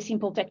a very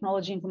simple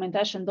technology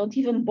implementation, don't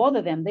even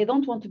bother them. They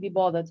don't want to be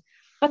bothered.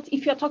 But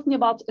if you're talking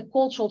about a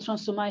cultural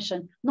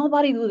transformation,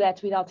 nobody do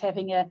that without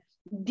having a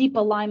deep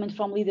alignment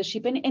from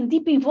leadership and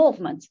deep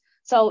involvement.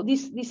 So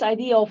this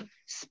idea of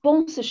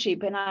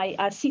sponsorship, and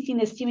I sit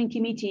in a steering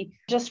committee,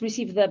 just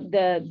received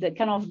the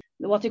kind of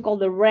what you call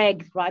the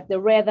REG, right? The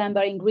red,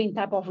 amber, and green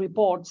type of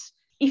reports.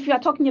 If you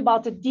are talking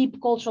about a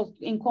deep cultural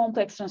and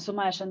complex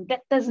transformation,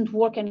 that doesn't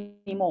work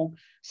anymore.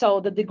 So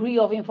the degree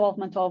of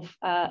involvement of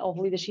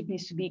leadership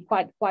needs to be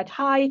quite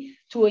high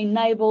to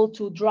enable,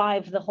 to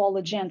drive the whole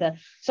agenda.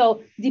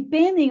 So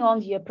depending on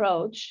the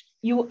approach,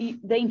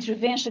 the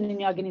intervention in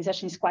the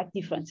organization is quite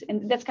different.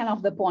 And that's kind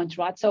of the point,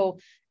 right? So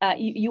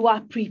you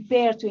are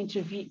prepared to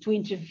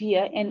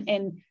intervene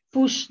and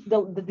push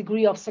the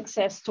degree of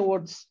success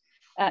towards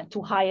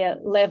to higher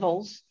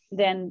levels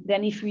than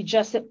if we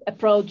just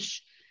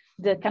approach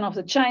the kind of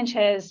the change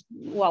has,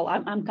 well,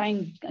 I'm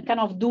kind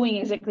of doing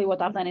exactly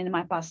what I've done in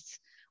my past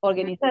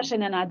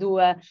organization, and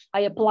I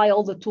apply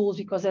all the tools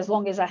because as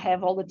long as I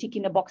have all the tick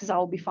in the boxes, I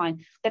will be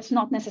fine. That's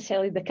not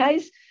necessarily the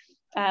case.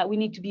 We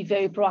need to be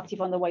very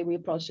proactive on the way we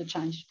approach the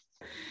change.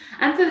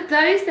 And for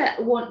those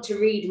that want to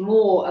read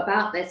more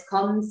about this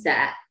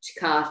concept,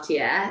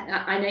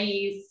 Katia, I know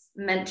you've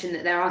mentioned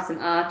that there are some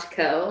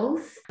articles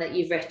that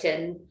you've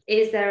written.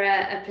 Is there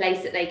a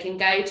place that they can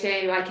go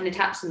to? I can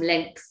attach some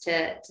links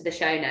to the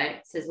show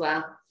notes as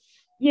well.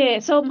 Yeah,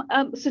 so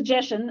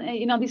suggestion,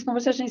 this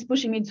conversation is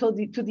pushing me to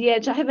the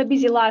edge. I have a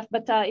busy life,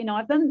 but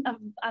I've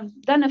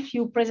done a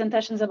few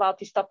presentations about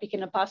this topic in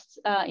the past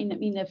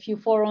in a few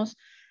forums.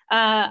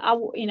 I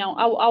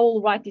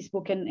will write this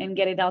book and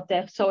get it out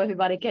there so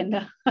everybody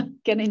can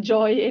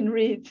enjoy and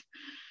read.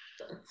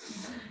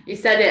 You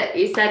said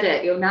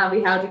it. You'll now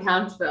be held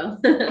accountable.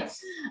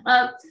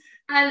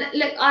 And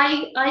look,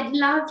 I'd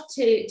love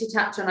to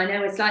touch on, I know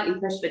we're slightly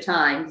pushed for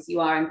time because you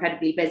are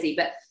incredibly busy,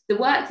 but the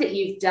work that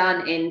you've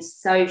done in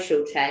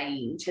social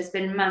change has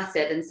been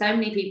massive, and so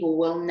many people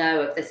will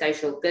know of the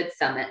Social Good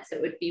Summit, so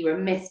it would be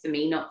remiss for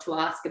me not to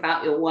ask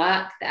about your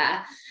work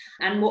there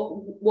and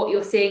what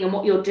you're seeing and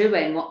what you're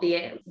doing,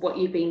 what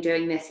you've been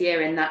doing this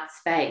year in that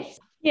space.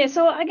 Yeah,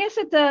 so I guess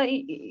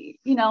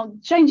that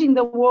changing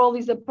the world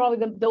is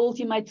probably the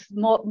ultimate,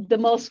 the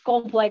most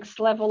complex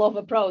level of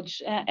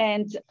approach,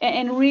 and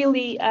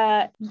really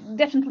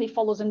definitely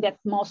follows in that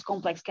most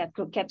complex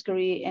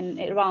category and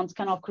around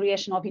kind of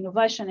creation of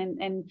innovation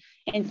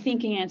and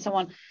thinking and so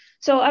on.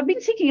 So I've been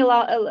thinking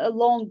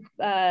along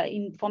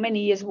for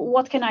many years,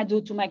 what can I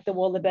do to make the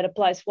world a better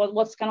place?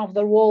 What's kind of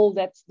the role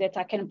that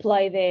I can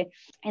play there?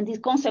 And this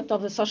concept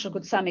of the Social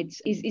Good Summit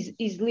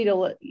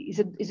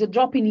is a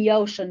drop in the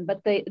ocean,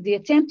 but the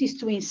attempt is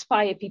to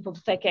inspire people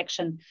to take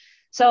action.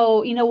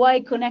 So in a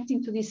way,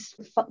 connecting to this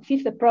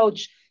fifth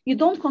approach, you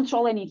don't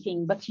control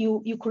anything, but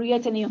you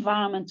create an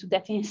environment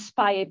that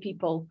inspire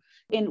people,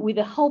 and with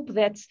the hope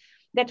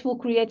that will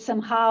create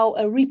somehow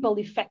a ripple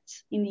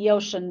effect in the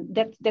ocean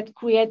that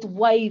create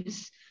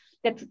waves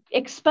that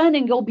expand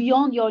and go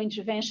beyond your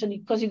intervention,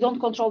 because you don't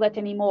control that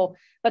anymore.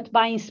 But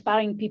by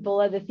inspiring people,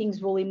 other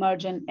things will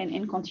emerge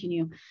and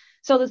continue.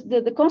 So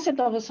the concept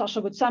of the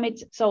Social Good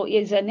Summit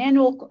is an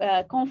annual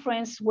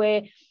conference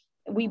where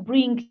we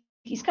bring,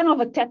 it's kind of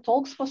a TED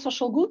Talks for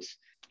social goods,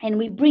 and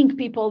we bring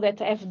people that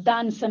have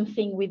done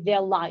something with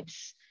their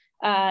lives,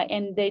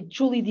 and they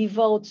truly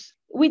devote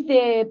with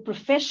their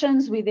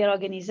professions, with their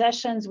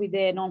organizations, with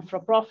their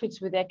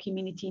non-for-profits, with their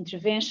community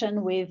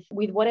intervention, with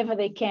whatever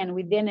they can,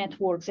 with their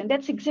networks. And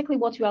that's exactly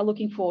what you are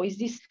looking for, is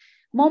this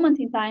moment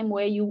in time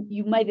where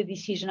you made a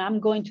decision, I'm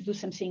going to do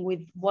something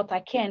with what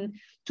I can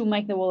to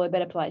make the world a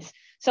better place.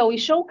 So we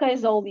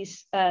showcase all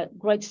these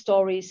great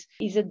stories.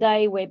 It's a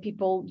day where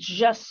people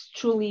just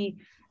truly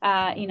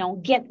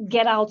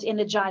get out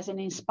energized and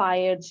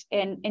inspired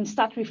and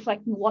start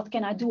reflecting, what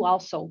can I do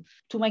also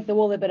to make the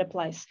world a better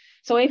place?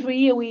 So every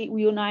year we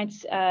unite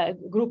a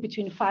group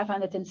between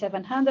 500 and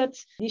 700.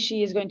 This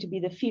year is going to be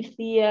the 5th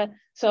year.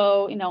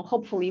 So,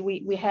 hopefully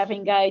we have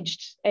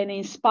engaged and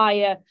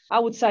inspire, I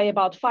would say,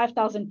 about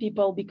 5,000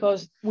 people,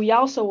 because we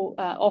also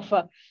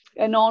offer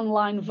an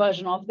online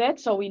version of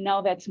that. So we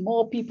know that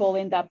more people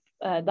end up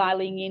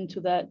dialing into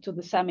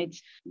the summit,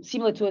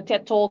 similar to a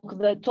TED Talk.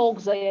 The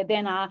talks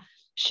then are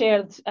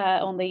shared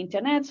on the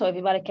internet, so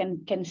everybody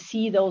can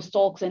see those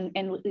talks and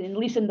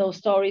listen those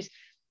stories.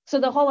 So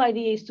the whole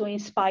idea is to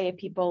inspire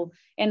people.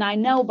 And I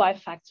know by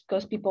fact,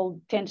 because people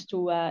tend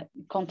to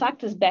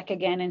contact us back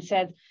again and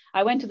said,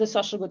 I went to the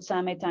Social Good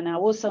Summit and I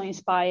was so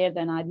inspired,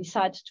 and I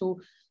decided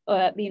to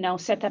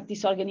set up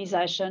this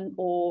organization,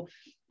 or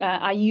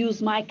I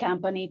use my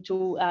company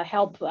to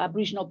help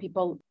Aboriginal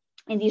people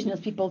indigenous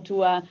people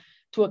to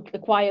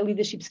acquire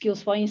leadership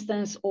skills, for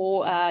instance,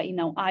 or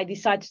I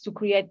decided to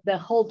create the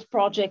HOLD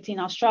project in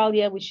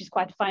Australia, which is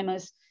quite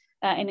famous,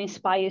 and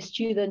inspire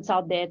students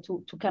out there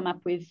to come up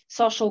with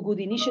social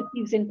good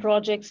initiatives and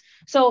projects.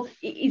 So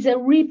it's a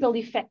ripple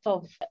effect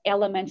of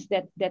elements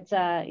that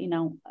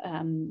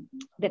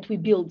we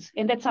build,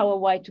 and that's our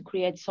way to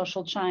create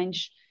social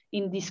change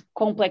in this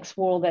complex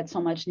world that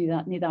so much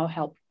need our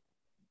help.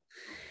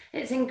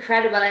 It's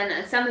incredible.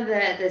 And some of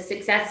the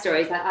success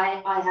stories,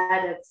 I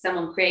heard of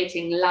someone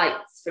creating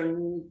lights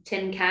from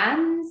tin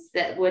cans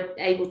that were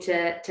able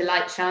to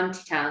light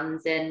shanty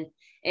towns in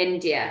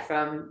India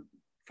from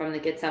the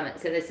Good Summit.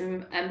 So there's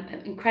some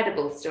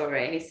incredible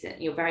stories.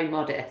 You're very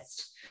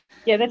modest.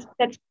 Yeah, that's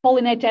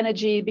Pollinate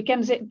Energy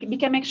became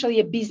actually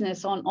a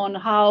business on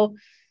how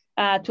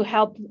to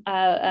help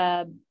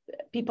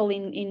people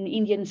in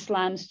Indian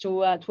slums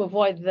to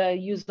avoid the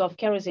use of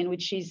kerosene,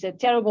 which is a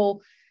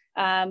terrible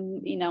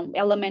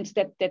element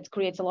that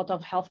creates a lot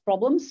of health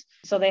problems.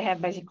 So they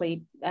have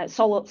basically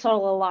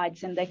solar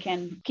lights, and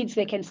kids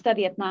can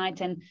study at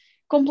night, and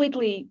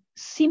completely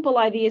simple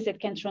ideas that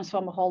can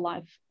transform a whole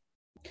life.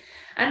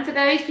 And for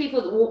those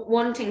people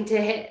wanting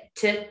to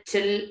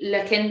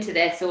look into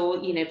this, or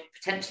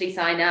potentially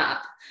sign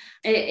up,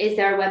 is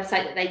there a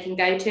website that they can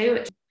go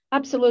to?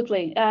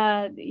 Absolutely,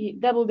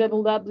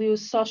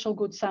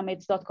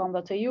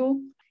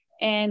 www.socialgoodsummits.com.au,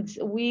 and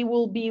we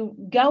will be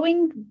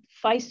going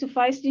face to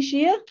face this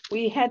year.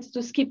 We had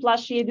to skip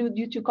last year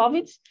due to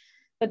COVID,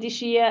 but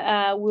this year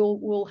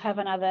we'll have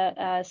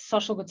another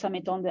Social Good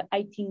Summit on the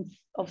 18th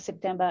of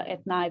September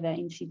at NIDA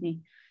in Sydney.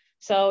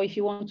 So if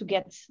you want to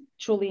get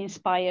truly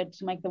inspired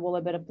to make the world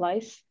a better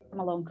place, come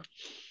along.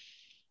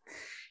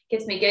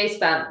 Gives me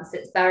goosebumps.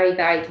 It's very,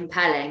 very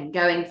compelling,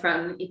 going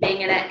from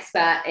being an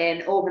expert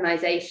in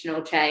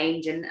organizational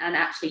change and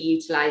actually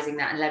utilizing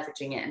that and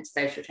leveraging it into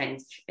social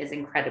change is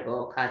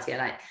incredible, Katia.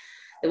 Like,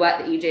 the work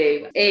that you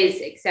do is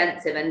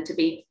extensive, and to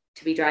be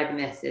driving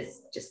this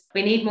is just,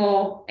 we need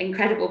more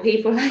incredible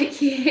people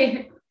like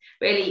you.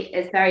 Really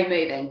is very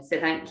moving. So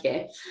thank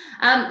you.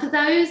 For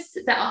those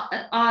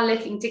that are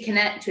looking to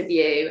connect with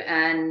you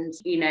and,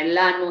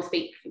 learn more,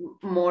 speak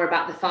more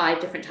about the 5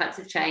 different types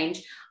of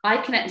change, I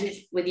connected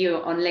with you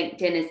on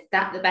LinkedIn. Is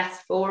that the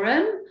best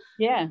forum?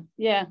 Yeah.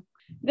 The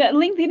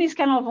LinkedIn is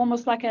kind of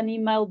almost like an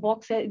email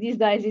box these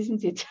days,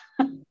 isn't it?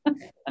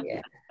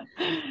 Yeah.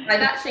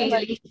 I've actually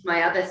deleted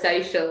my other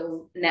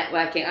social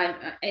networking.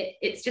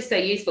 It's just so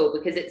useful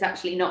because it's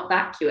actually not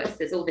vacuous.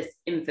 There's all this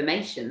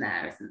information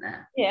there, isn't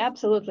there? Yeah,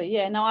 absolutely.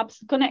 Yeah, no,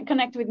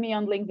 connect with me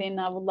on LinkedIn.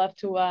 I would love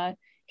to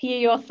hear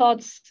your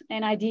thoughts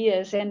and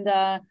ideas. And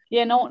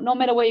no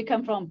matter where you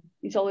come from,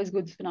 it's always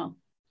good to know.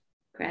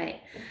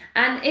 Great.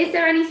 And is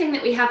there anything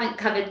that we haven't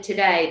covered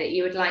today that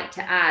you would like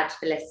to add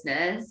for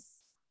listeners?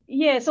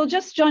 Yeah, so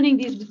just joining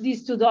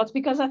these 2 dots,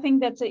 because I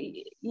think that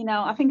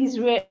I think it's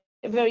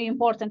very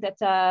important that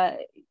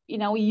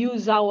we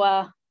use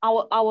our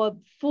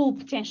full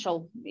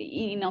potential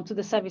to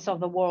the service of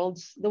the world.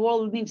 The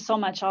world needs so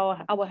much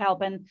our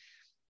help, and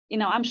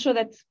I'm sure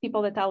that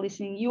people that are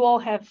listening, you all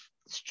have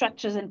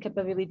structures and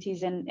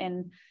capabilities and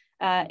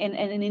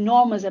an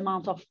enormous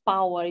amount of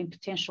power and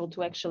potential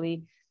to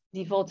actually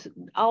devote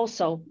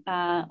also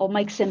or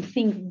make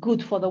something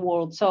good for the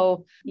world.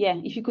 So yeah,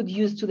 if you could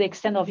use to the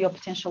extent of your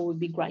potential, would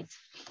be great.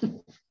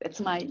 That's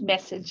my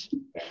message.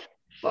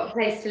 What a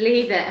place to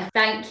leave it.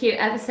 Thank you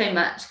ever so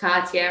much,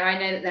 Katia. I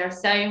know that there are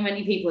so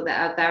many people that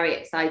are very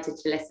excited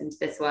to listen to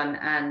this one,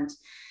 and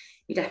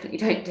you definitely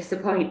don't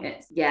disappoint.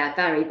 It's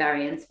very,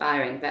 very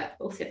inspiring, but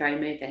also very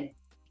moving.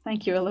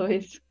 Thank you,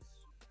 Eloise.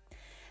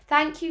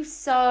 Thank you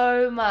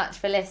so much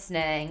for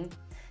listening.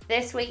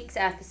 This week's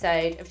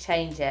episode of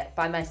Change It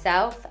by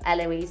myself,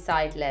 Eloise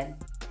Seidlin.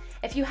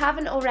 If you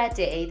haven't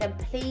already, then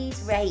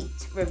please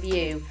rate,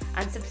 review,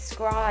 and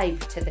subscribe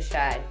to the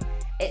show.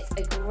 It's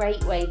a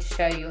great way to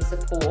show your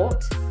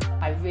support.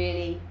 I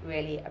really,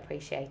 really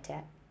appreciate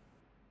it.